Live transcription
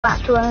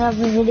Back to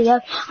another video,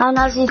 and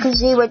as you can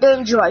see we're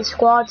doing dry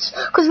squads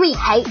because we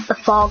hate the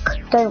fog,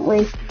 don't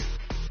we?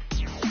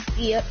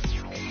 Yep.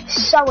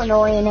 So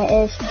annoying it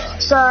is.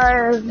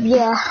 So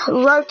yeah,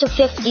 road to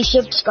 50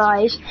 subs,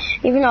 guys.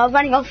 Even though I've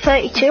only got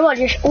 32,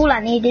 all I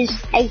need is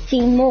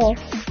 18 more.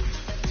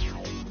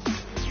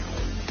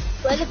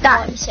 Where the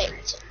party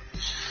settings?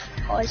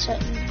 Party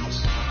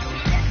settings.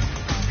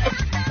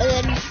 And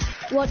then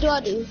what do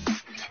I do?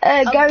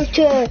 Go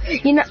to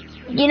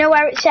you know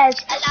where it says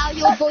allow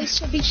your voice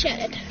to be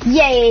shared.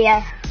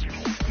 Yeah.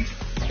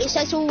 It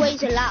says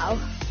always allow.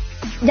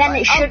 Then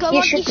it should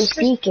you should be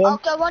speaking. I'll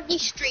go on your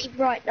stream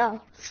right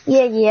now.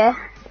 Yeah.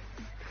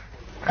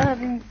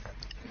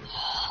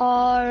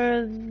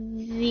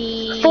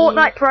 Harvey.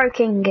 Fortnite Pro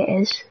King it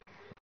is.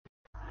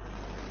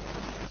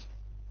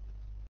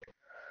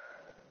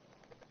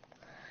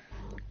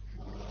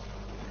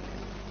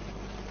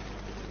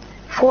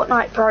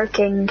 Fortnite Pro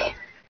King.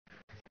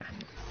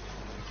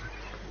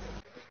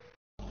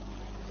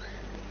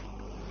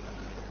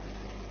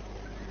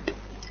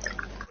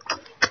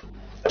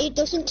 It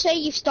doesn't say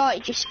you've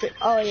started your stream.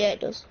 Oh yeah,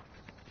 it does.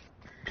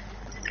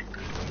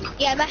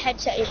 Yeah, my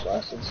headset is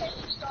working.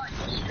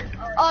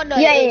 Oh no,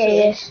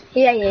 Yeah.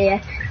 Yeah,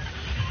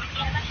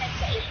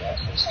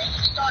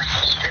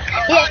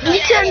 You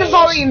turn the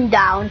volume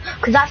down,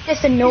 because that's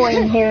just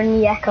annoying hearing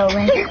the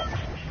echoing.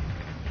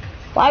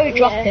 Why are we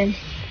dropping?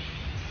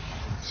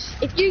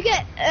 If you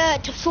get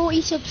to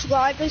 40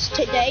 subscribers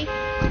today,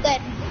 then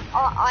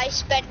I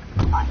spent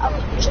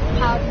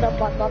 £100 on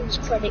my mum's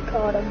credit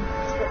card on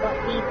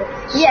Fortnite Fever.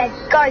 Yeah,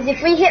 guys,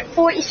 if we hit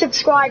 40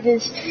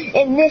 subscribers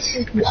in this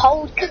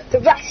for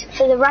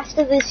the rest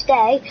of this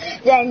day,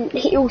 then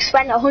he'll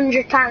spend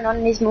 £100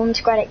 on his mum's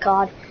credit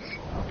card.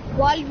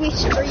 While we're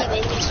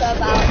streaming, so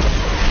about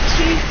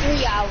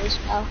 2-3 hours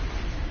now.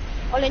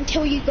 Well,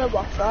 until you go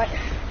off, right?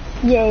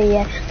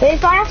 Yeah. But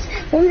if I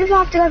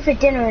have to go for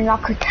dinner in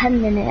like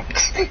 10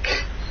 minutes. You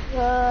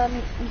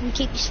can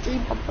keep your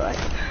stream on, right?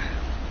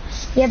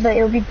 Yeah, but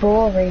it'll be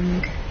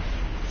boring.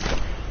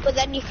 But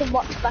then you can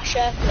watch my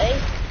share play,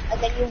 and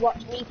then you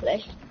watch me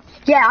play.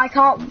 Yeah, I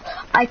can't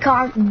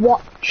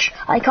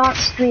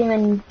stream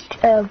and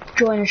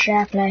join a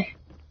share play.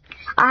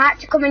 I had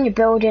to come in your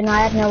building,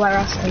 I had nowhere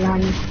else to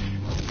land.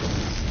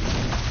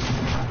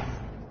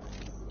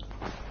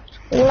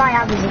 All I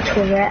have is a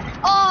turret.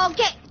 Oh,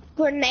 get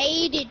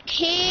grenaded,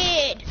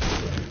 kid!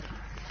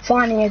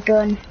 Finding a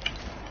gun.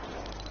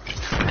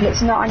 But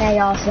it's not an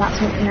AR, so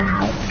that's not gonna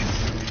help.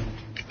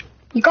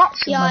 You got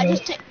somebody?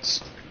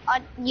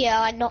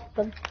 Yeah, I knocked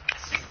them.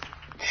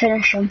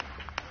 Finish him.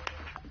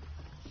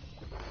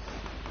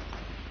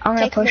 I'm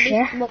gonna push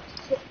you.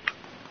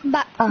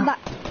 Come back.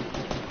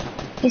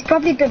 He's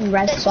probably been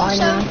res by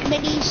now. There's also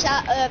minis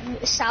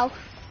at south.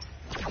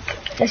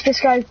 Let's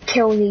just go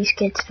kill these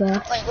kids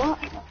first. Wait, what?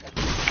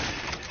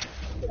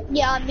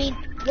 Yeah, I mean,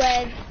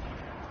 when...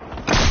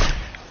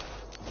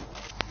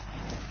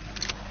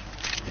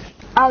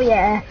 Oh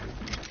yeah.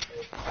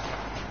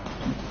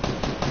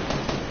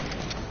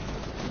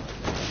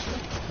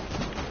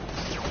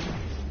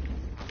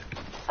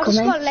 I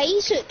just got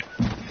lasered.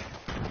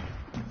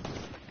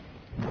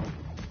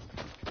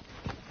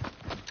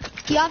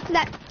 Do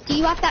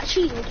you have that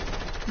shield?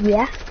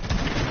 Yeah.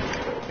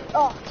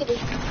 Oh, kidding.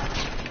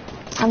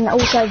 And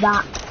also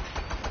that.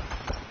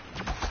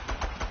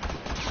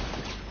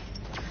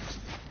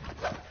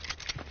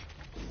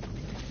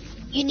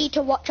 You need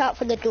to watch out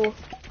for the door.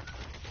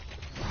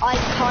 I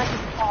can't.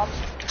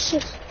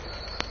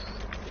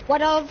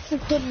 When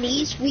I've done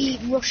these, we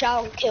rush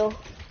out and kill.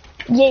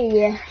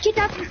 Yeah. Did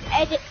have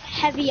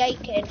heavy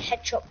AK and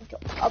headshot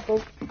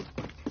above.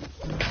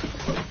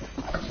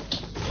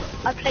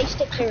 I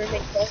placed a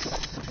pyramid there.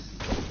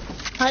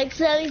 I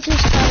accidentally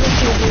just found a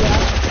video.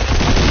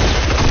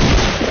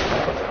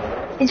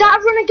 Is that a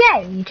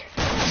renegade?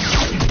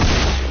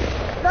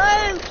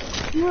 No!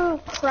 Oh,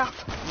 crap.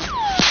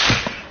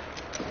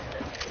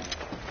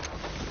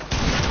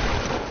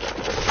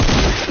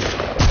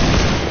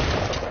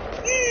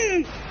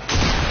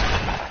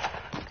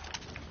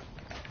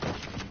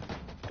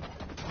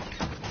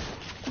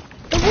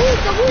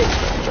 The wall!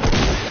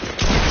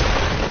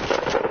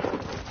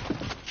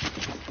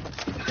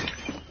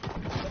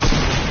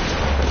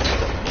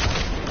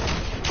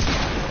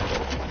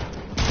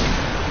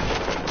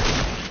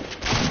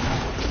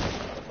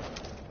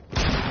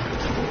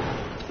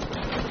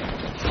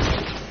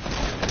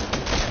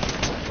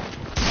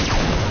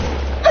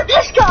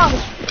 Let's go!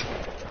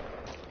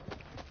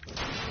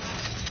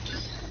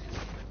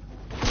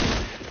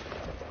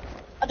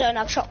 I don't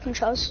have shotgun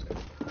shells.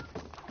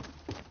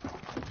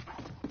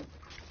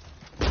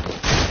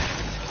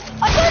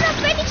 I don't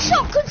have many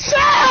shotgun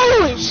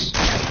shells!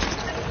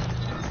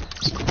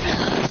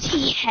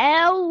 Bloody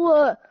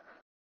hell!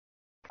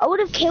 I would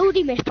have killed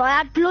him if I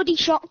had bloody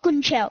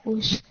shotgun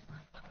shells.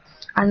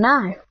 I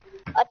know.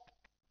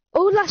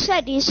 All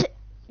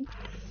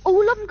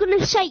I'm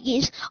gonna say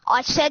is,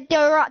 I said they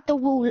were at the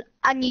wall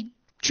and you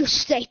just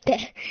stayed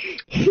there.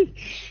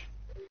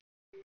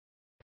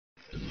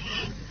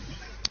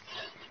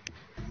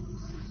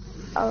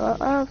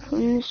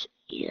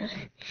 Yeah.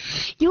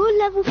 You're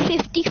level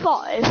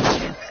 55.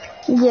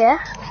 Yeah.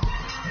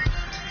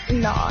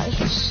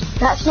 Nice.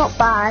 That's not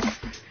bad.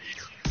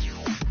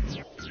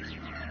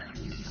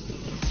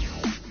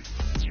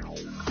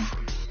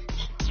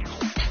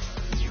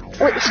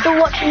 Wait, you're still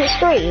watching the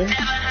stream?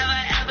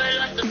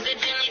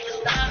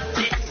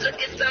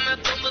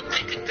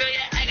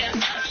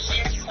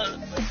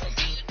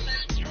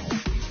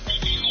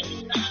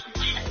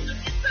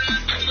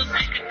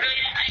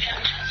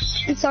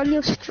 It's on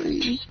your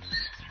stream.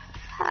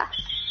 Ha.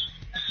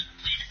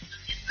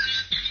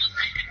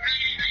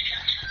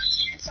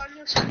 It's on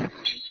your stream.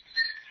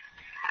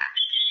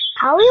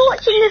 How are you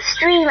watching the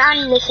stream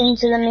and listening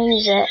to the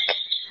music?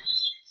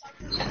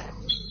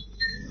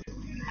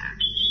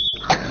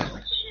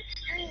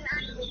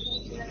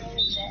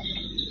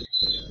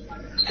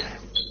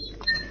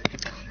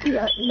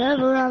 Like,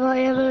 never have I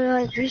ever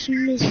like this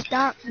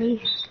misstart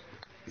me.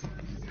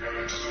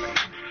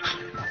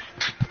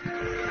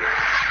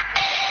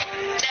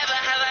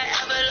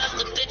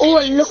 Oh,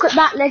 look at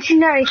that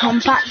legendary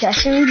compact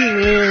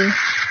SMG.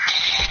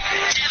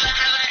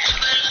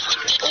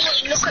 Oh,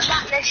 look at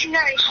that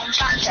legendary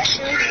compact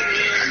SMG.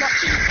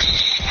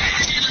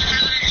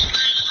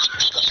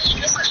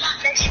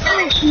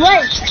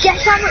 Wait,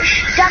 guess how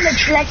much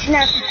damage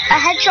legendary... A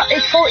headshot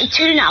is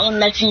 42 now on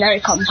legendary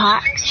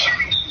compact.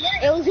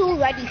 It was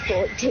already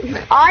 42.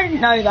 I didn't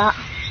know that.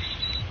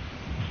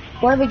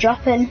 Where are we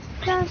dropping?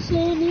 Do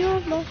you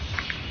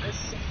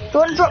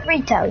want to drop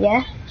retail,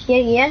 yeah? Yeah.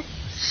 Yes.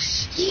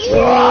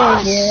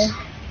 Yeah.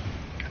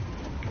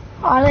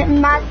 I like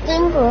mad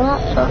timber,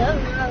 that's all.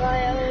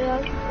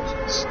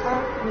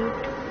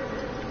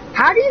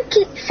 How do you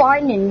keep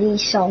finding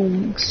these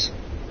songs?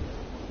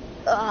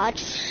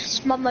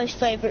 It's my most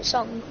favourite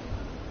song.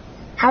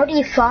 How do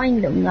you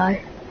find them though?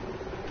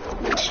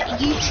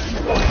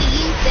 YouTube. What do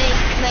you think,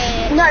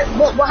 man? No,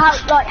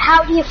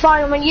 how do you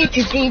find them on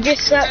YouTube? Do you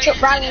just search up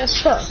random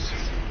stuff?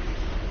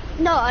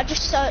 No, I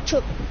just search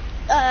up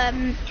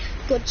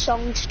good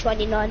songs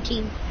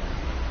 2019.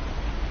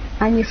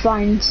 And you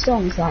find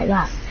songs like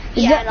that?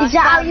 Is Yeah, that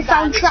how you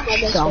found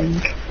Trash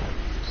Song?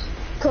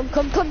 Come.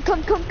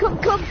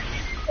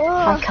 Oh,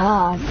 I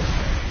can't.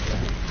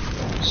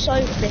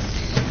 so thick.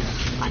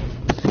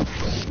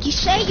 You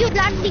say you're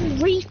landing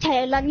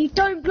retail and you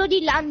don't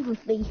bloody land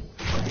with me.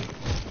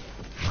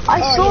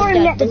 I saw him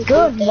you're get the dead.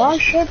 gun, why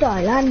should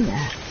I land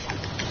there?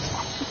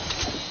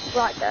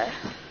 Right there.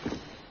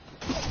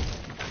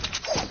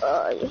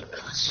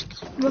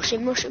 Rush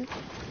him.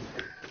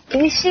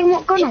 Have you seen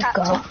what gun I've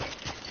got?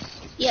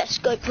 Yeah,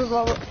 scope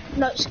revolver.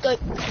 No, scope.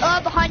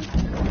 Behind.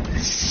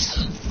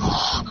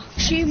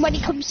 Shoot him when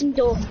he comes in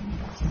door.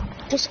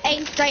 Just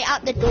aim straight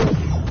at the door.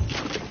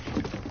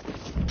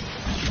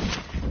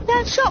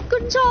 There's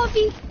shotguns,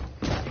 Harvey.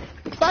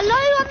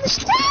 Below on the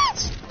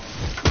stairs.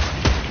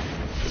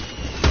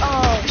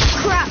 Oh,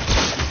 crap.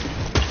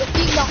 If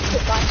you knocked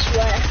it, I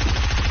swear.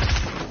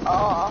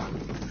 Oh.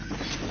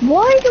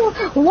 Why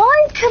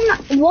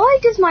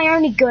does my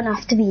only gun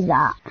have to be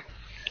that?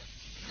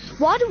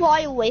 Why do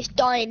I always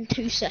die in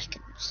 2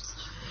 seconds?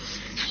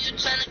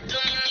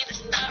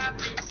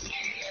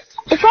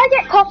 If I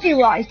get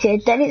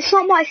copyrighted, then it's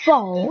not my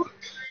fault.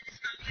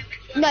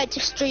 No, it's a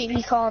stream,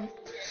 you can't.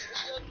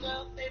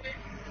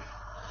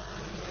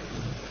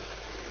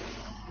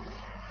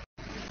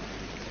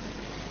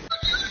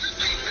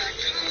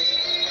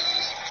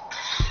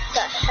 The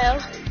hell?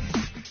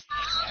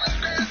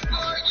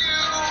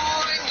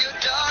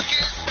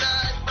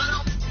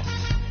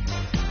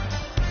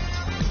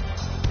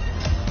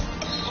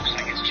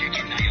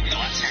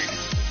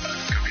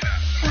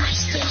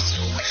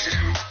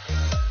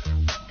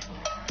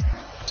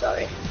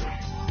 Sorry.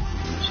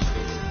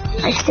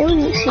 I still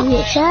need to see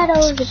the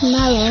shadows of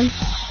melon.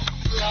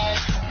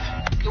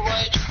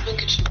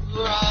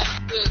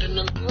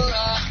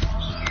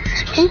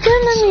 Can you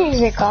turn the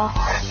music off?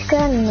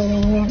 Turn the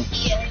music.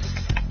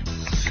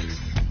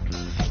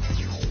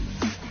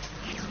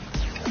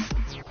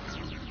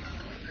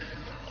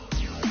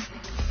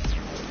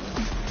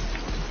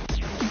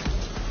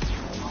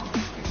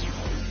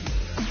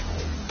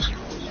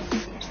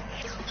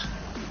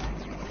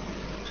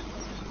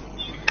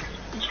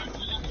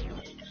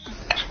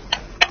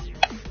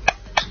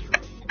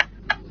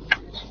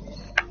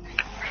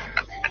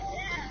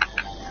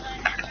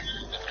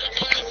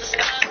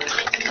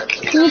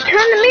 Can you turn the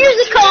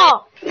music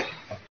off?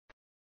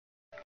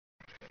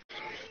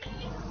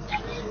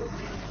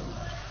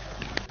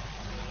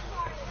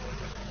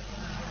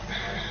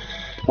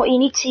 What, you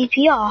need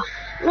CPR?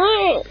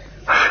 No.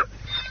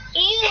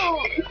 Ew.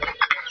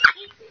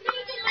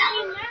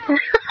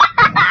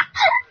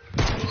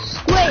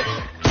 Wait.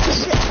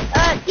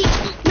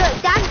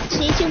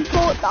 Dances in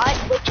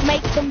Fortnite, which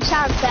make them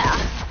sound better.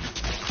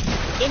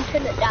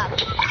 Infinite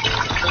damage.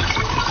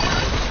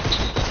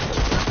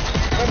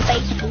 And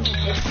bass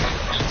boosting.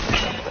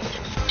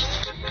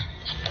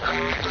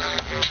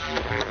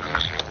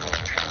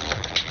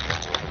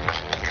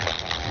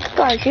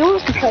 Guys, who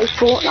wants to play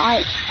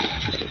Fortnite?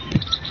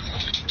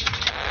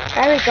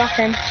 There we got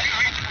him.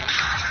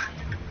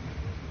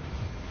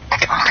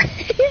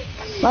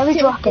 Where are we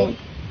dropping?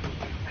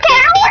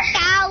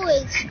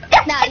 Towers.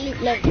 No,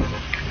 Loot Lake.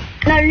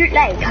 No, Loot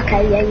Lake.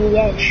 Okay,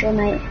 yeah, sure,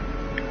 mate.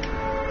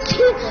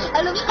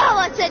 I love how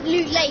I said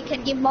Loot Lake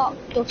and you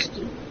marked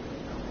Dusty.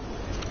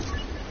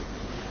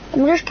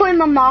 I'm just putting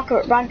my marker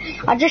at run.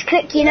 I just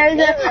click, you know,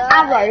 the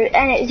arrow,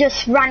 and it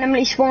just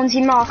randomly spawns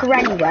your marker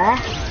anywhere.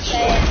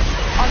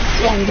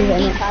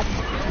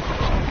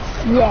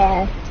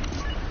 Yeah.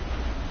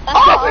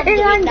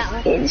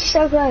 It's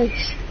so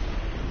close.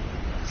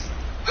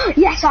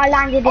 Yes, I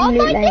landed in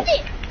Loot Lake. Did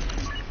it?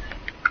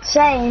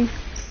 Same.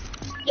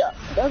 Yeah,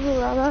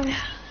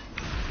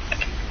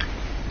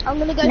 I'm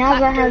gonna go Never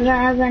factory.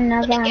 have.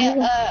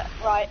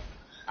 Right.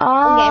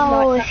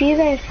 Oh, if you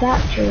go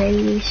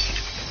factories.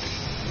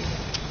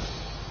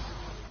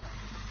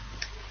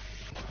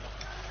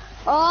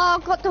 Oh, I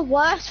got the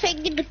worst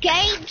thing in the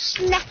game,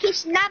 Snacky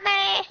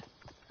Snammy.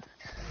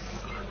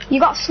 You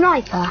got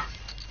sniper?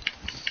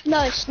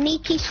 No,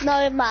 Sneaky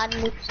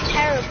Snowman was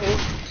terrible.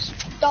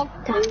 Dog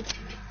poo.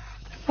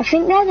 I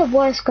think they're the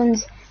worst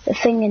guns, the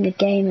thing in the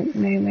game at the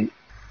moment.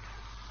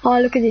 Oh,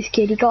 look at this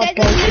kid, he got a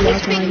They're boat the to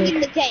newest like thing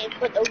in the game,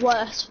 but the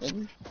worst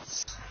thing.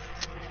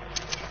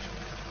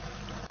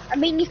 I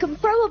mean, you can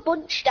throw a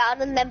bunch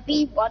down and then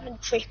B1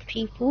 and trick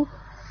people,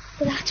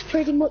 but that's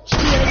pretty much the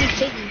only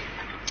thing.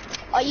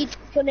 Are you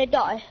gonna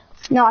die?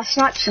 No, I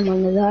sniped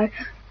someone though.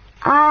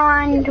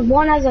 And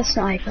one has a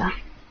sniper.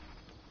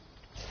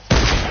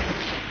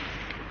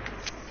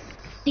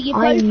 Do you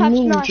both have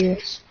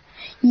snipers?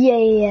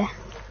 Yeah.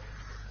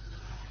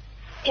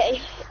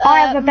 Okay. I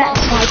have a better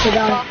sniper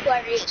though. Mark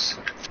where he is.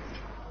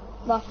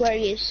 Mark where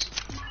he is.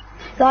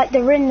 Like,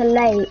 they're in the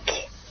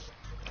lake.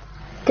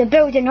 They're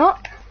building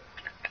up.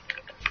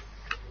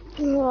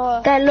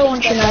 Oh, They're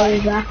launching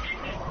over.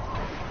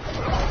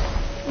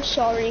 I'm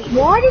sorry.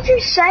 Why did you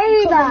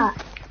say that?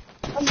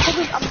 I'm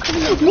coming.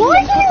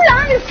 Why do you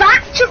land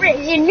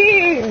factories, you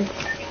noob?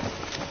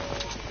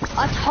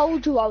 I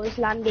told you I was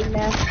landing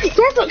there.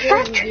 Yeah, but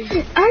factories,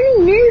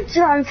 only noobs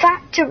are on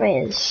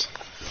factories.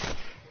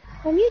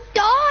 And you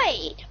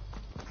died.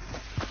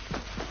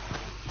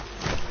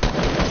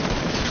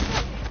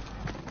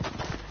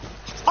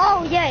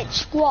 Oh yeah,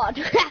 it's squad.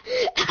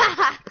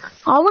 I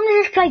want to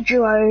just play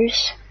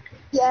duos.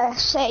 Yeah,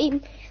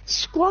 same.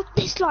 Squad,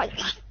 there's like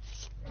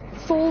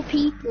 4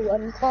 people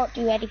and you can't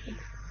do anything.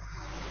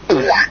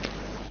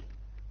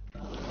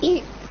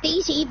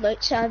 These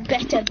emotes are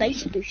better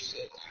base boosters.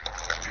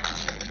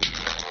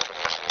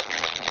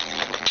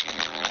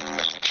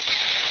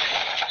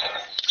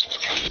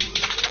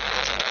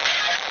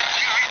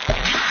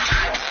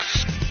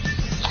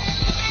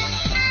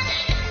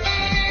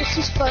 This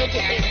is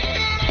budgeting.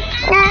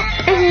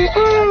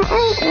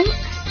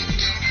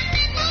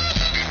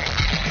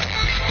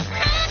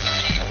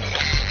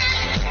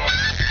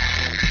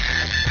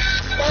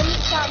 Don't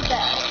sound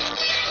better.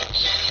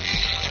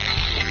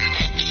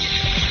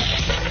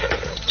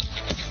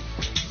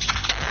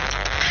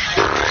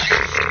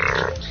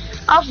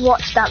 I've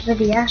watched that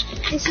video.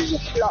 This is a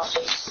flop.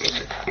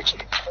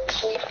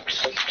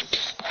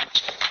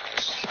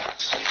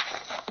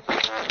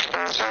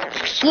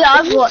 Yeah,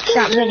 I've watched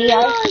that video.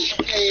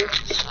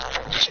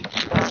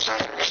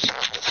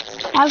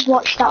 I've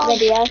watched that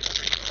video.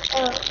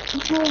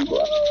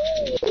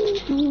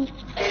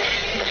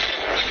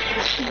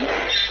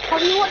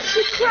 Have you watched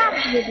the crab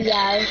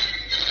video?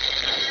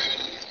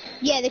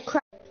 Yeah, the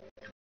crab.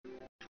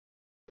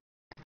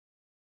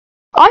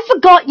 I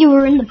forgot you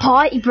were in the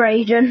party,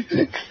 Braden.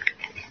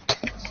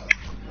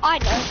 I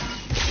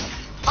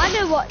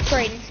know what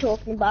Braden's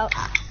talking about.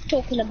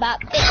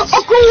 This.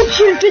 Oh, Gold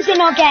Troopers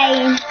in our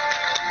game.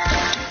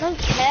 I don't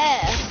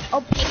care.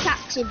 I'll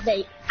pickaxe him,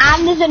 mate.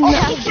 And there's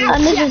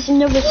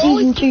another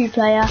season 2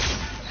 player.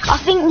 I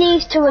think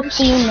these two are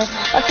teamers.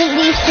 I think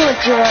these two are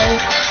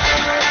duos.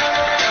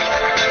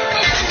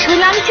 Should we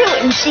land to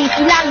it and see if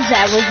he lands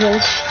there with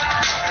us?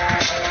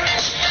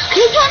 Can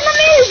you turn the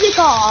music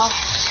off?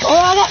 Or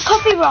I get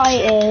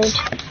copyrighted.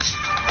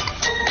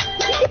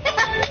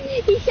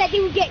 He said he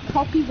would get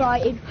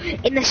copyrighted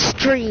in the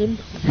stream.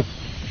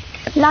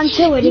 Land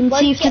to it and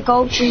see if the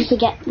Gold Trooper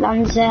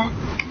lands there.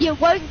 You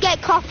won't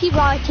get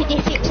copyrighted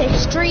if it's a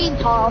stream,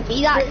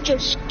 Harvey. That's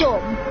just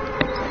dumb.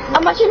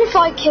 Imagine if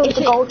I killed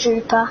the Gold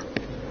Trooper.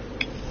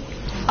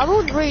 I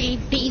wouldn't really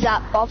be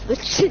that bothered.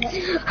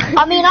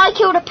 I mean, I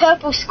killed a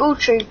purple school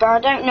trooper. I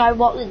don't know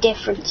what the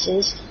difference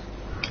is.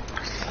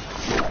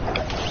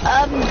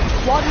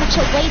 One's a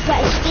way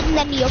better skin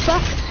than the other.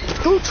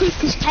 School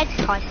Trooper's 10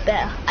 times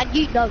better, and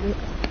you know it.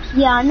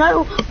 Yeah, I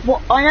know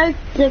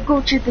the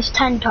Gold Trooper's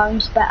 10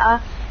 times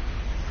better,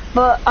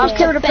 but I've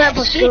killed a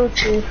purple school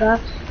trooper.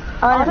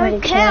 I don't really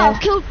care. I've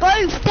killed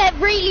both. They're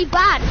really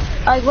bad.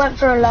 I went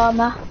for a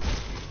llama.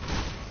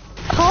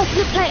 Half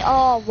the play.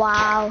 Oh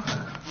wow.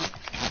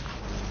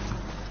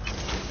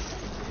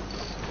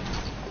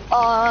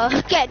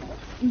 Get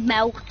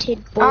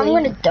melted, boy. I'm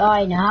gonna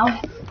die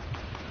now.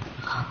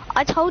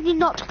 I told you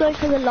not to go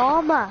for the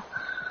llama.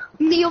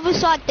 On the other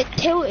side, they're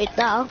tilted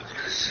now.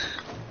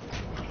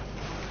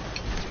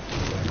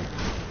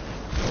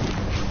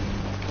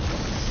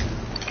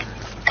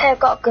 Okay, I've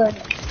got a gun.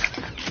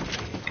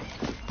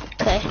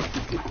 Okay.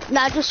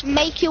 Now just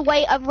make your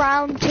way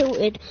around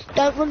tilted.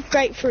 Don't run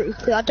straight through,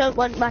 because I don't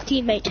want my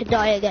teammate to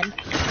die again.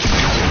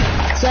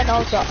 Then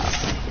I'll die.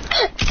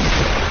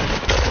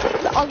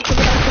 I'm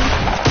coming.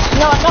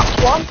 No, I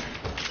knocked one.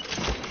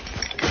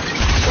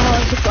 Oh,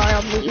 there's a guy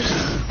on me.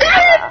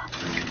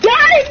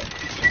 Get him!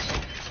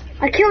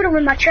 I killed him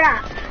with my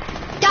trap.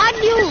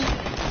 Daniel!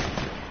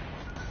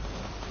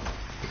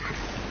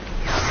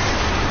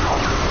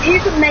 If you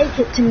could make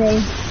it to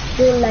me,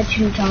 you're a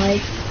legend,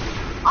 guy.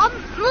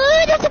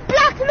 There's a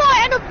Black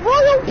Knight and a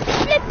Royal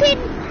flipping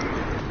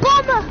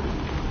bomber!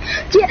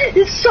 Yeah,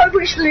 there's so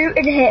much loot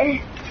in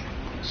here.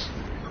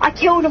 I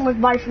killed him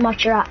with both of my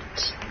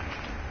traps.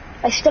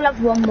 I still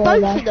have one more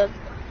Both though. of them?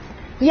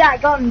 Yeah, I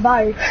got them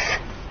both.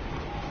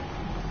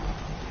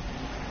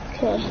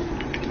 Okay.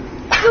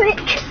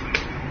 Quick!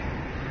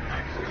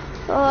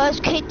 Oh, there's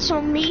kids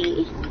on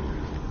me.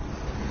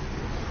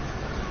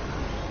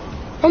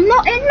 I'm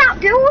not in that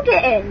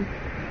building!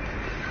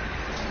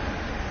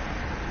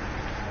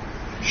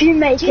 If you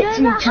make it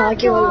to me,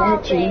 Tag, you're a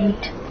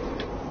legend.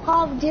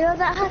 Oh, do you know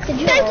that happened?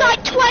 There's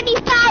like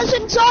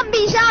 20,000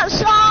 zombies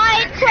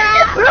outside,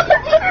 crap!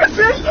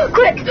 Run,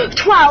 quick,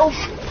 12!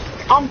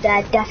 I'm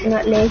dead,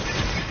 definitely.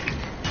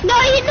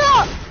 No, you're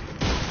not!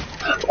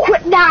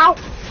 Quick now!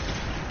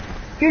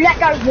 You let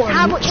go one.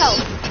 How much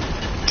health?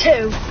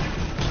 2.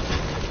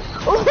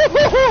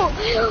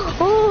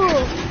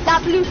 Oh,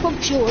 that blue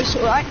pump's yours,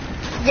 alright?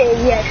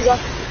 Yeah, because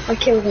I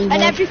killed him.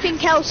 And everything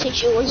else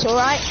is yours,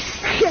 alright?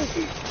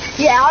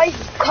 Yeah, I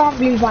can't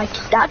believe I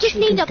I just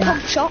need a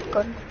pump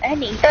shotgun.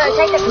 Any. Take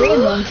the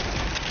green one.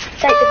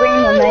 Take the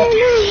green one, mate.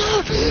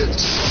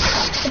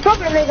 The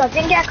problem is I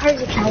didn't get a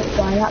cozy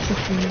campfire, that's the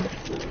thing.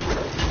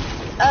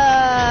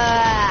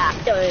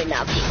 Don't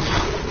have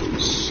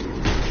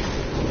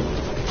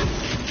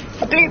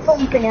A blue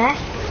pump in here.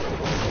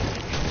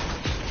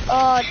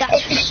 Oh,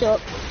 that's what's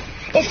up.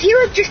 If you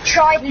had just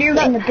tried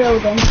looting the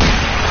building,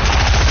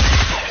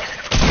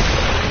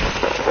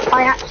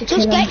 I had to Just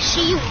kill him. get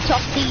shields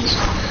off these.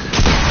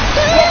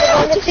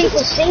 Yeah, but when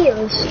people see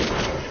us,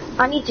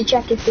 I need to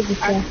check if there's a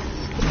chest.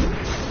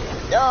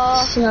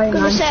 I'm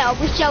gonna say, I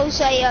wish there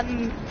was a,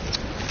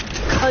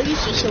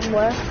 cozy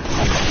somewhere. I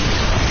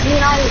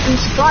mean, I'm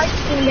surprised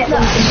you can get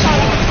them from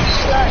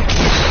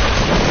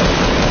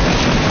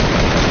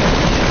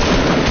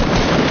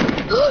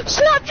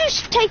Slap,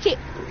 just take it.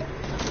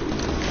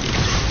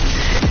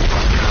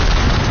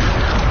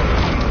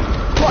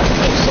 What is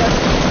it, sir?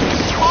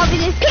 Harvey,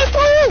 there's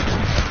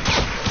people!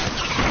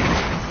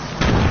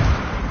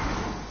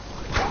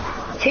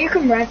 So you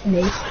can rev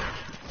me.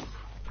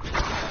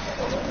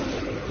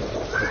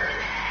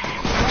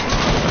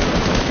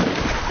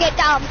 Get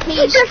down,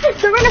 please.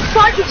 They're in a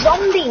fight with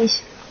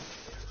zombies.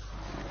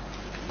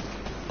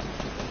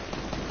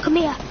 Come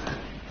here.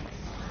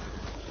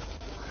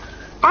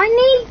 I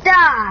need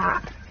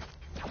that.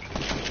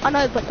 I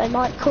know, but they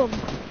might come.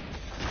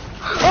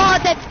 Oh,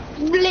 they're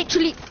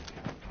literally...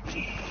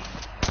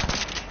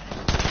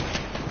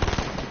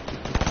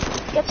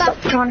 Get that.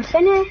 Stop trying to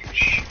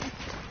finish.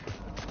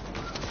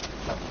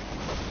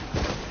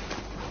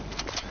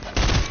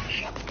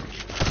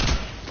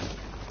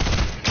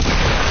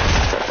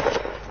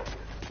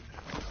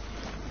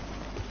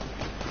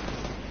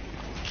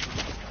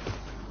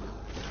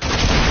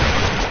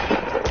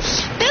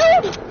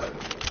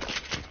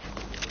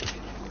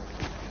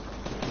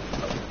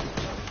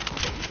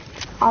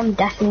 I'm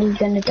definitely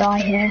gonna die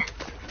here.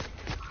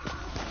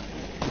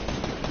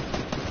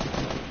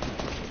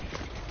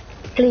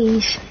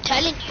 Please. I'm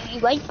telling you,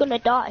 you ain't gonna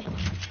die.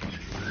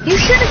 You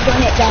should have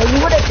done it though,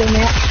 you would have done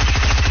it.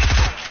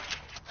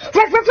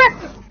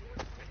 Rev!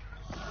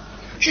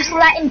 Just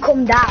let him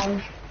come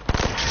down.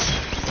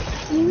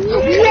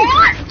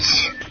 What?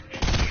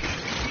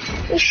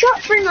 He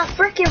shot through my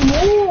freaking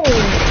wall.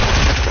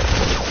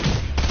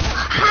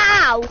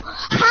 How?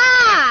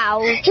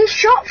 How? He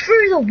shot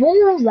through the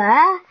wall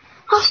there.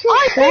 That's not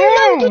I fair.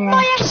 reloaded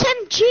my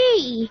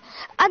SMG,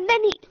 and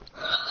then he...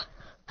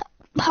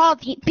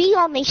 Harvey, be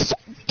honest,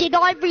 did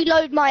I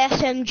reload my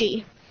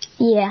SMG?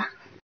 Yeah.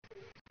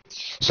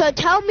 So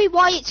tell me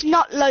why it's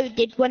not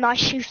loaded when I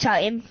shoot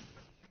at him.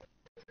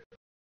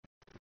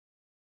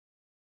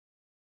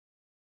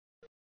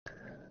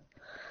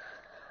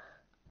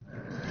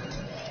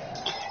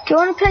 Do you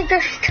want to play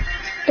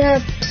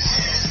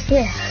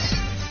yes.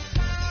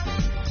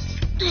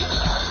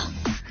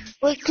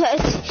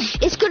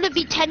 It's gonna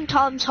be 10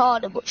 times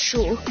harder, but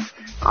sure.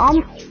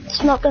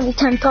 It's not gonna be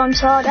 10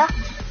 times harder.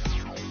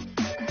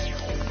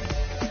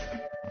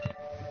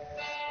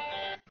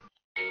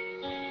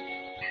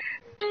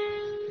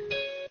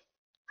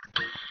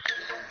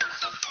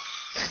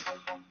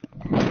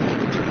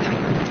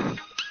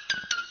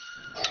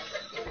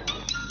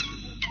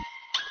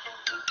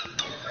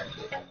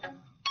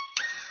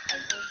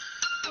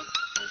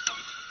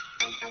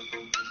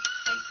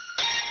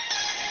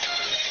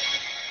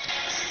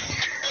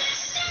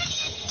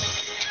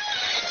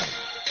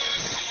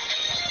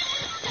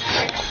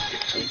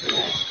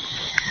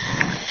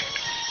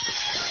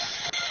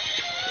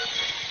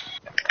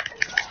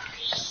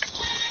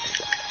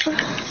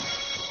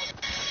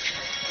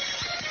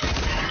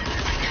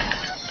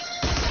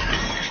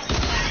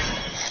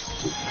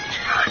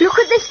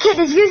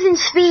 kid is using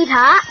speed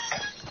hack.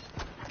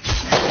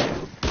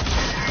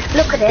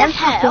 Look at him. The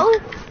hell?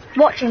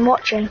 Watch him.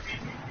 Look at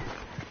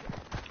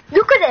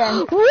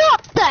him.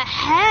 What the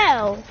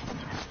hell?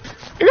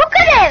 Look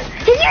at him.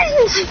 He's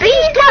using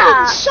speed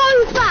hack.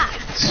 So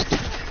fast.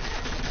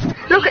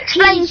 Look at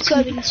He's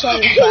going so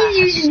fast. He's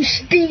using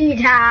speed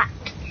hack.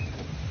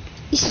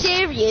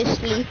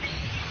 Seriously.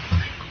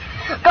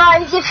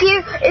 Guys,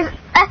 if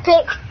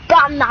Epic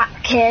ban that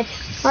kid,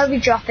 I'll be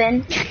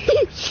dropping.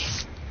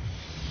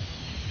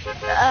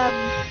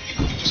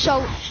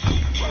 So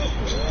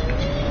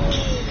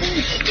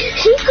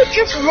he could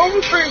just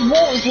run through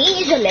walls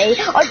easily.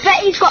 I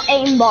bet he's got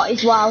aimbot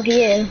as well, do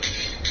you?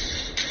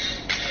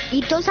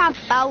 he does have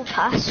bell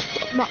pass,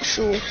 but I'm not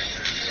sure.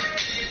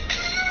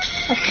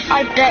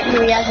 I bet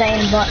you he has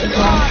aimbot as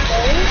well.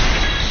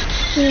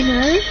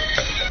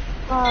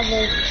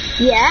 Harvey,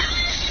 Yeah?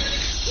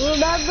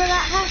 remember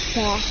that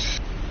hacker?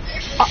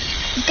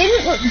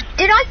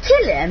 Did I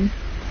kill him?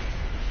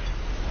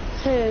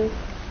 Who?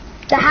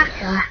 The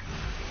hacker?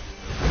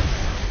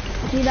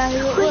 Do you know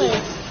who it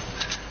was?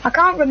 I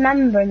can't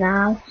remember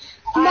now.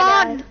 Come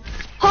on!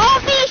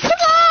 Harvey,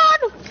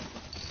 come on!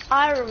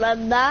 I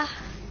remember.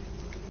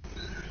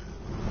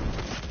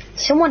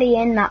 Somebody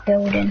in that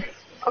building.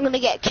 I'm gonna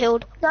get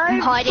killed. I'm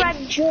Don't hiding.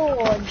 friend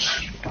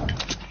George.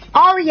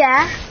 Oh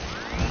yeah?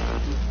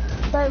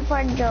 Don't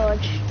friend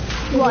George.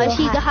 What, is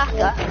he the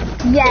hacker?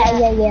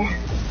 Yeah.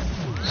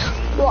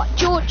 What,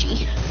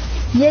 Georgie?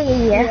 Yeah.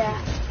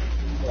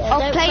 Yeah, I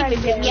don't played friend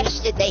with him George.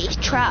 yesterday, he's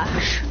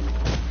trash.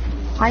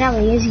 I know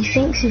he is, he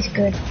thinks he's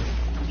good.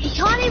 He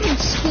can't even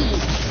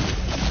speak.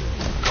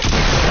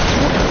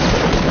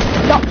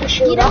 Not for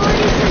sure. You know what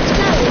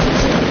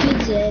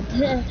he's a wizard.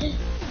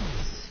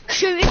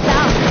 Shoot him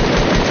down.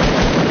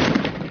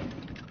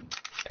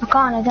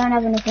 I don't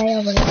have enough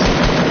AR bullets.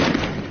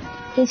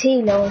 He's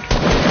healed.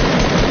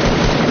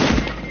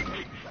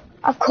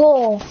 Of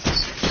course.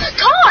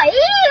 Kai,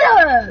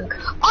 look!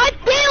 I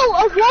built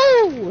a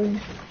wall!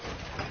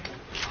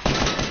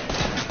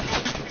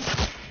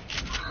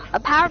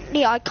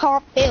 Apparently I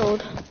can't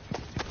build.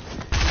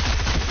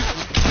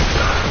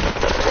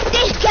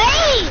 This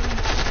game!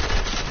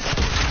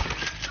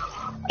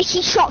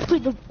 He shot through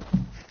the...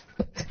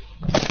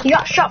 You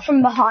got shot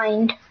from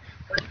behind.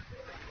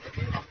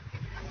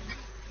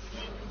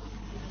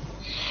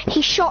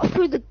 He shot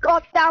through the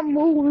goddamn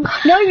wall.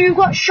 No, you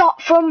got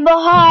shot from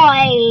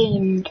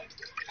behind.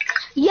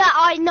 Yeah,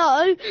 I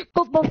know,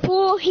 but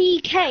before he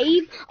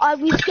came, I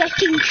was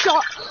getting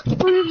shot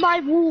through my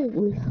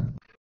wall.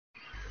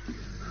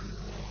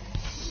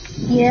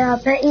 Yeah,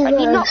 I bet you And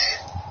you're not... was.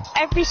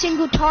 Every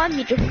single time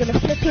you're just gonna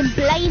flip and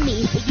blame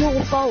me for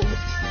your fault.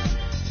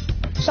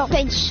 Stop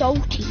being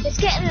salty. It's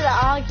getting to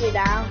argue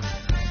now.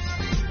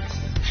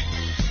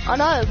 I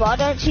know, but I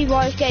don't see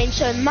why he's getting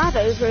so mad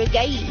over a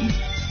game.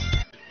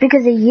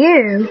 Because of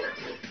you.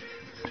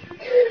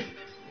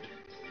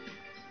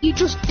 You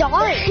just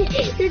died.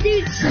 The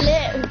dude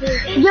slipped.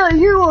 Yo,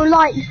 you were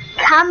like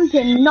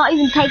camping, not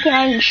even taking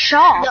any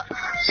shots. No,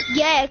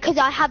 yeah, because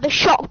I have a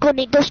shotgun.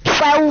 It does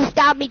 12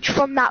 damage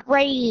from that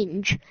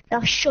range.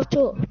 Now shut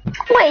up.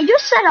 Wait, you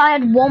just said I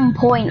had 1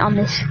 point on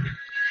this.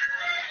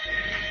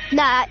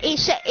 Nah,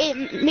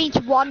 it means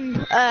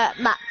one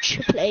match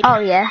played. Oh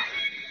yeah.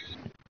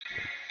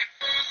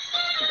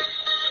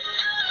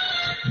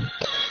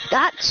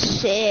 That's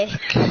sick.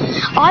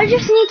 I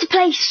just need to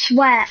play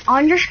sweat.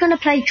 I'm just gonna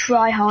play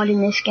try hard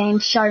in this game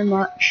so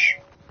much.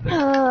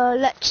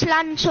 Let's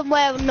land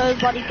somewhere where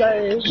nobody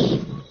goes.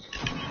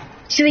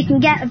 So we can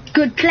get a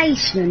good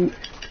placement.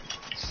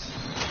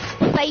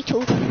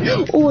 Fatal.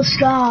 Or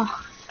scar.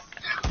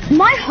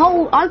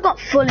 I've got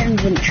full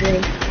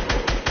inventory.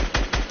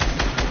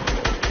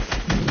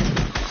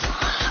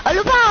 I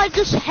love how I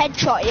just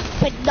headshotted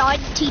for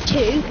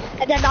 92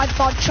 and then I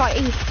body shot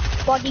him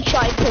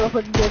for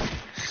 100.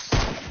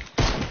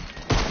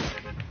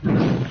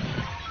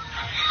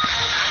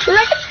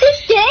 Look at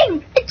this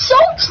game! It's so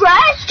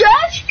trash!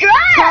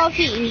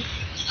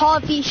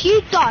 Harvey, if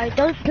you die,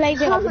 don't blame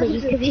it on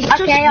me, because it's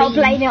just Okay, I'll me.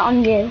 blame it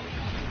on you.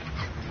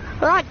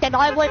 Right, then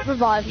I won't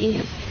revive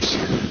you.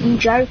 I'm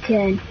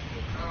joking.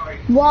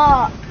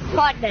 What?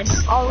 Right then,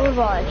 I'll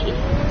revive you.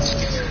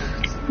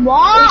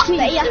 What?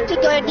 But he has to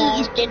go and eat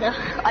his dinner,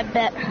 I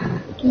bet.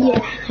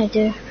 Yeah, I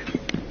do.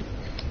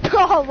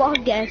 Oh, I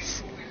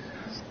guess.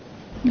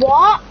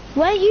 What?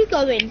 Where are you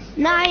going?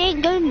 Nah, I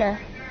ain't going there.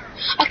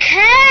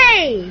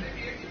 Okay!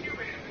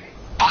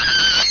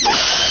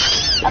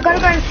 I gotta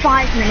go in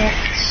 5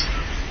 minutes.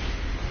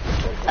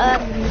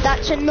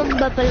 That's a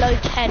number below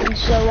 10,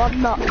 so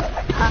I'm not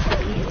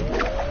happy.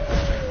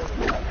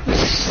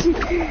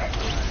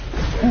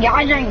 Yeah,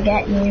 I don't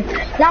get you.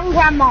 Land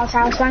Grandma's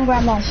house, I'm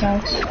not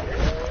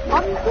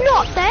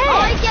there.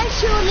 I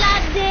guess you're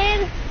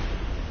landing.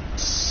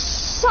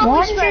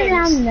 Why did you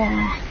land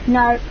there?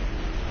 No.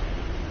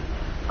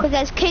 Because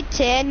there's kids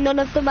here and none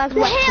of them has The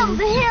weapons.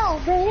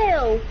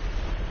 hill.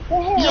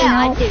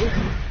 Yeah, I do.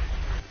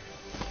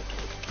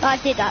 I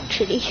did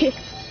actually.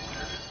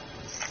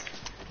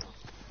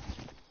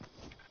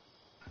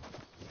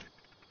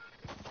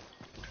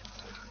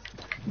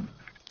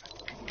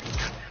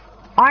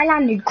 I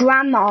landed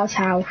Grandma's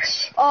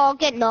house. Oh,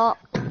 get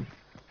knocked.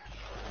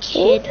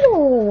 Kid.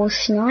 Ooh,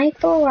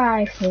 sniper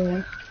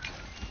rifle.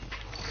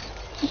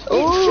 It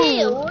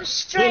feels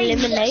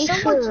strange that elimination.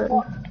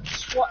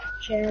 someone's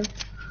watching.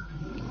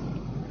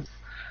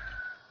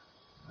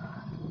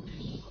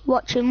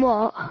 Watching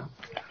what?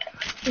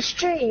 The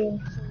stream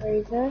for some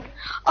reason.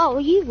 Oh,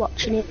 are you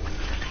watching it?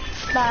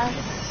 But I'm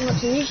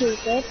watching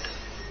YouTube, good.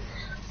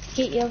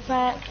 Get your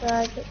facts,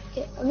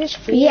 I'm just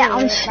Yeah,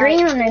 I'm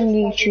streaming on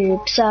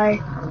YouTube, so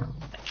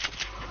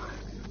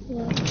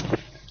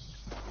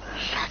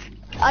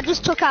I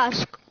just took out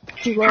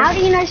how do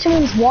you know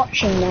someone's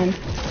watching then?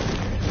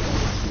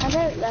 I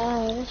don't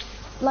know.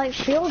 Like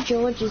Phil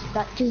George is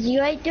back because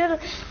you ain't doing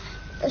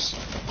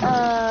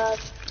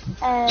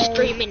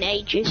streaming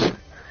ages.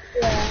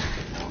 yeah.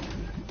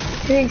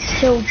 Who's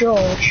Phil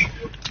George?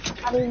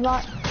 I mean,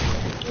 like,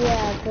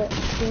 yeah, but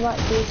he might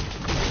be.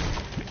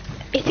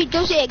 If he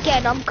does it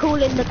again, I'm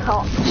calling the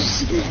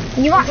cops.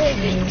 You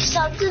actually?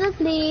 Stop to the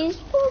police.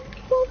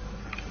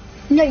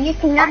 No, you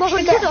can I'm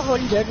actually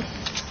 100.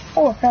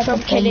 Oh,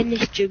 I'm killing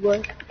this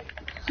duo.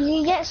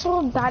 You get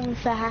someone banned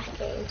for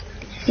hacking.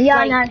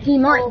 Yeah, Like, no, he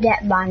might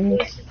get banned,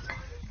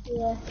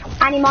 Yeah.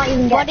 and he might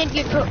even Why get.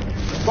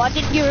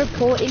 didn't you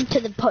report him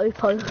to the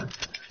popo?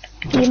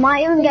 He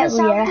might even get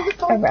Sound to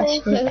the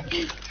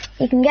arrested.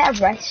 He can get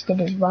arrested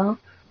as well.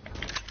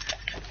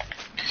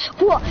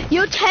 What?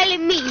 You're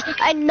telling me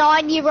a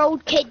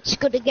 9-year-old kid's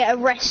gonna get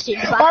arrested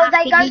for Oh,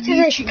 they hacking go a to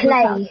this YouTube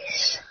account?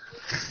 place.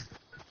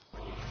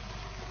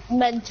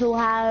 Mental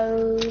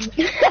health.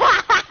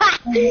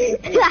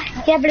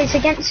 Yeah, but it's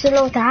against the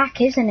law to hack,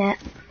 isn't it?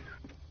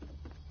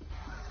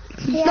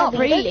 Yeah, Not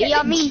but you don't really. get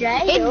I in mean,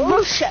 jail. in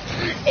Russia,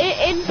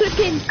 in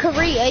flipping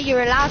Korea,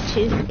 you're allowed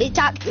to.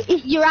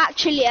 You're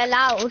actually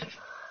allowed.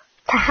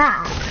 To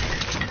hack?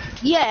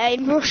 Yeah,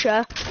 in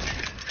Russia,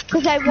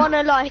 because they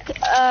wanna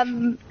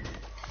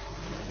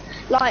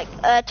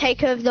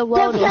take over the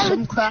world or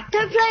some crap.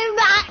 Don't play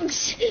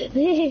Max.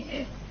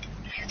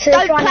 So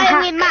they're Don't trying to play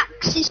hack. with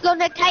Max. He's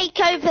gonna take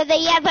over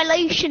the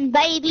evolution,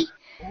 baby.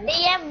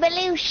 The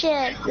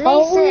evolution.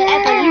 Oh, Listen,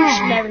 yeah.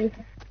 evolutionary.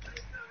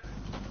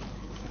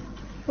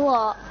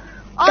 What?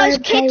 Oh, there's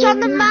Don't kids play on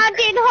the with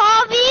mountain,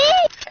 Harvey.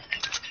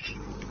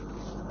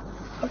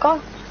 Oh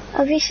God,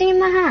 have you seen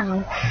my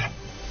house?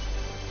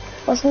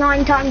 What's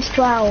 9 times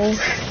 12?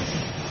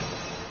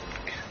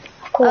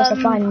 Of course, I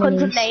find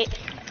minis. 108.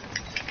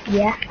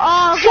 Yeah.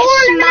 Oh, 4 get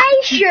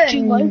smacked,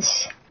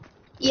 eliminations!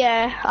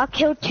 Yeah, I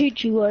killed 2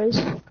 duos.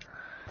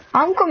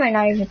 I'm coming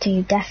over to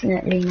you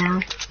definitely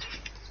now.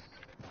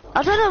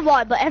 I don't know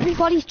why, but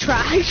everybody's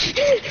trash.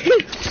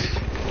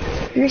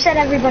 You said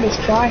everybody's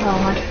try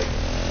hard.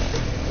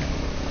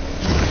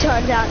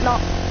 Turns out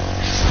not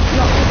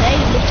today,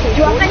 little Do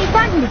you have boy. any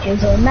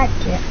bandages or a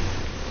medkit?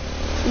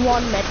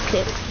 1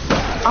 medkit.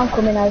 I'm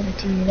coming over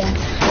to you then.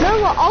 You know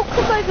what? I'll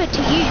come over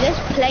to you. There's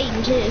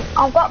planes here.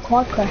 I've got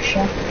quad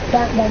crusher.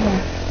 Don't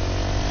bother.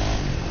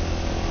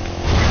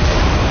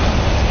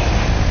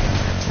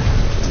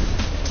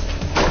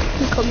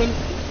 I'm coming.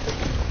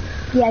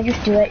 Yeah,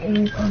 just do it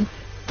and you come.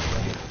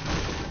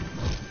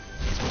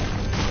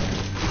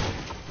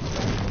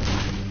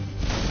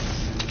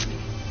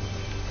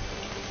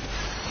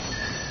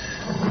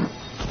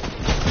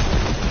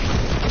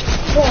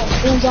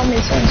 Whoa, one's on me,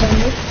 one's on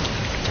me.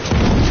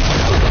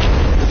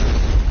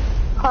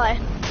 Hi.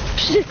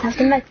 Have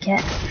the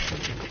medkit.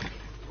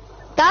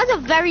 That was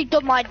a very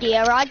dumb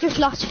idea. I just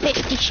lost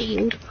 50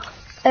 shield.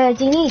 Do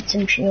you need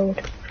some shield?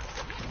 I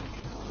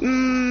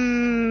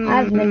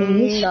have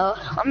minis. No,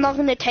 I'm not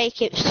gonna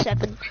take it.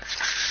 7.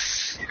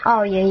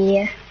 Oh,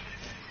 yeah.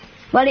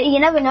 Well, you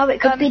never know,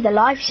 it could be the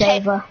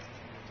lifesaver.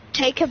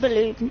 Take a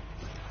balloon.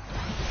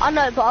 I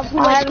know, but I've I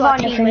always haven't got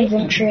got a enough teammate.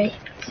 inventory.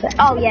 So,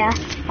 oh, yeah,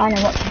 I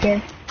know what to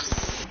do.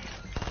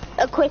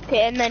 Equip it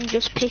and then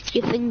just pick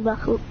your thing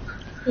back up.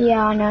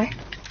 Yeah, I know.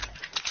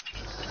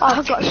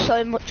 I've got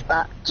so much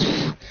back.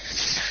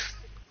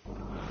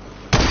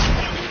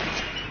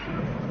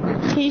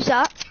 Who's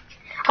that?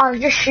 I was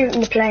just shooting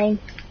the plane.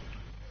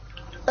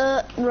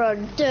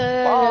 Run.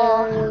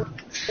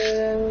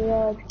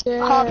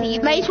 Harvey,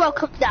 you may as well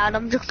come down.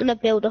 I'm just gonna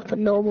build up a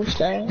normal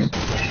stairs.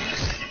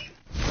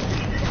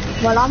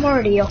 Well, I'm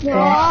already up there.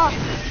 Oh,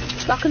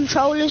 my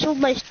controller's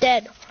almost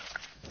dead.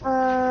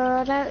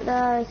 I don't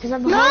know, because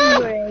I'm No!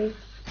 hungry.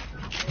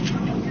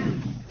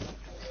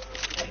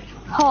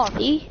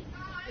 Harvey,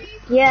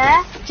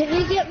 Yeah? Did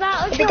you get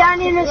that? Be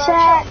down in a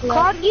sec.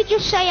 can't you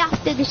just say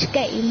after this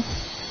game?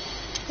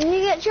 Did you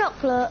get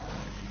chocolate?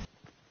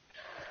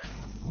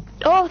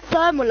 Oh,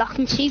 thermal, I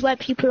can see where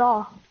people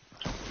are.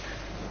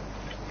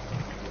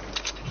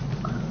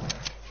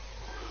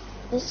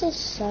 This is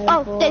so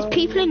Oh, boring. there's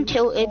people in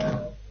Tilted. Do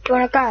you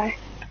want to go?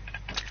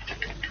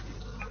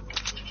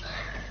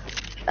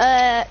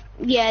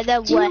 Yeah,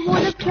 they're Do you west.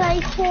 want to play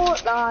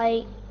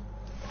Fortnite?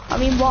 I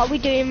mean, what are we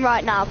doing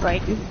right now,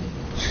 Brayden?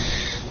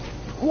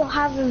 We're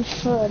having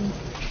fun.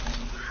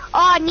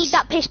 Oh, I need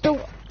that pistol.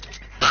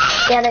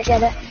 Get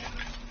it.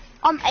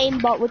 I'm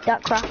aimbot with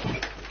that crap.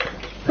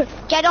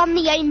 Get on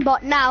the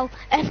aimbot now,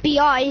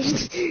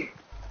 FBI.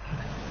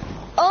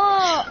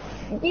 Oh,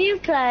 you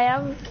play.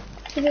 I'm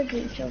gonna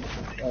do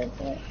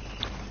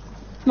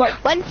What?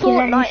 When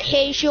Fortnite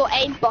hears your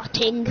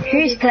aimbotting.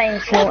 Who's playing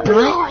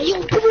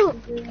Fortnite?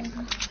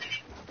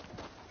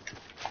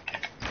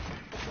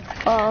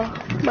 Oh,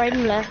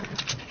 Raven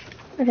left.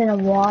 I don't know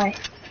why.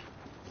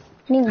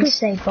 I didn't even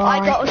say bye.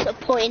 I got us a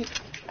point.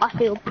 I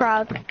feel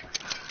proud.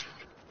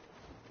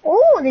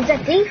 Oh, there's a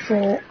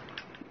default.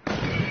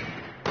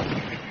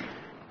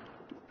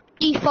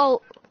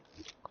 Default.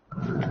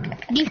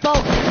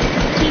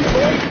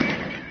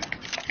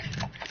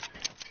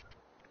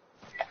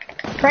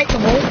 Break the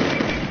wall.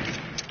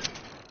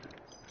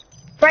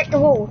 Break the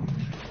wall.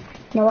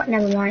 No, what?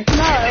 Never mind.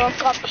 No, I've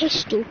got a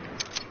pistol.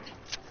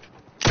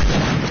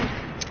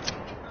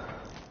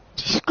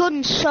 This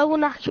gun's so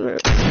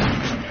inaccurate.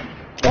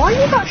 Why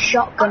you got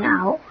shotgun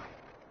out?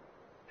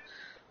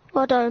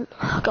 I don't.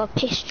 I got a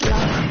pistol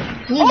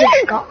out. You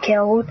just got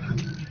killed.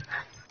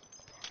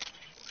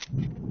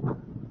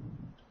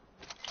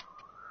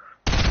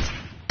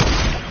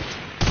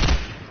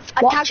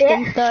 I tagged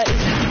him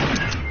 30.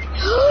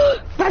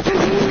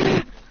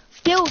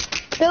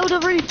 Build a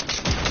roof.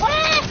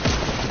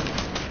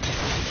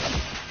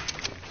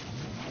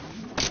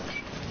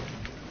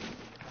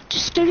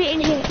 Just do it in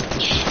here.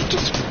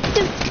 Just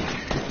do it.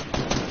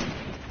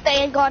 They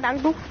ain't got an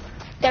angle.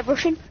 They're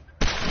rushing.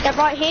 They're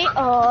right here.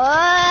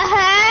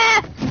 Oh.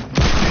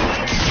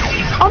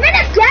 I'm in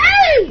a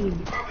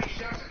game!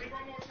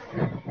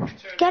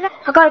 Get up.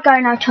 I gotta go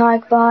now,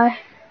 Tig. Bye.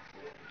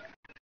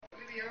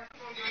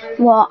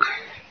 What?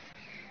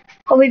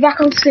 I'll be back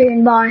on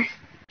soon. Bye.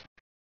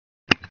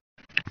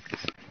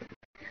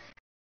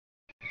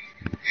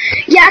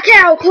 Yeah, okay,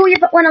 I'll call you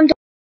when I'm done.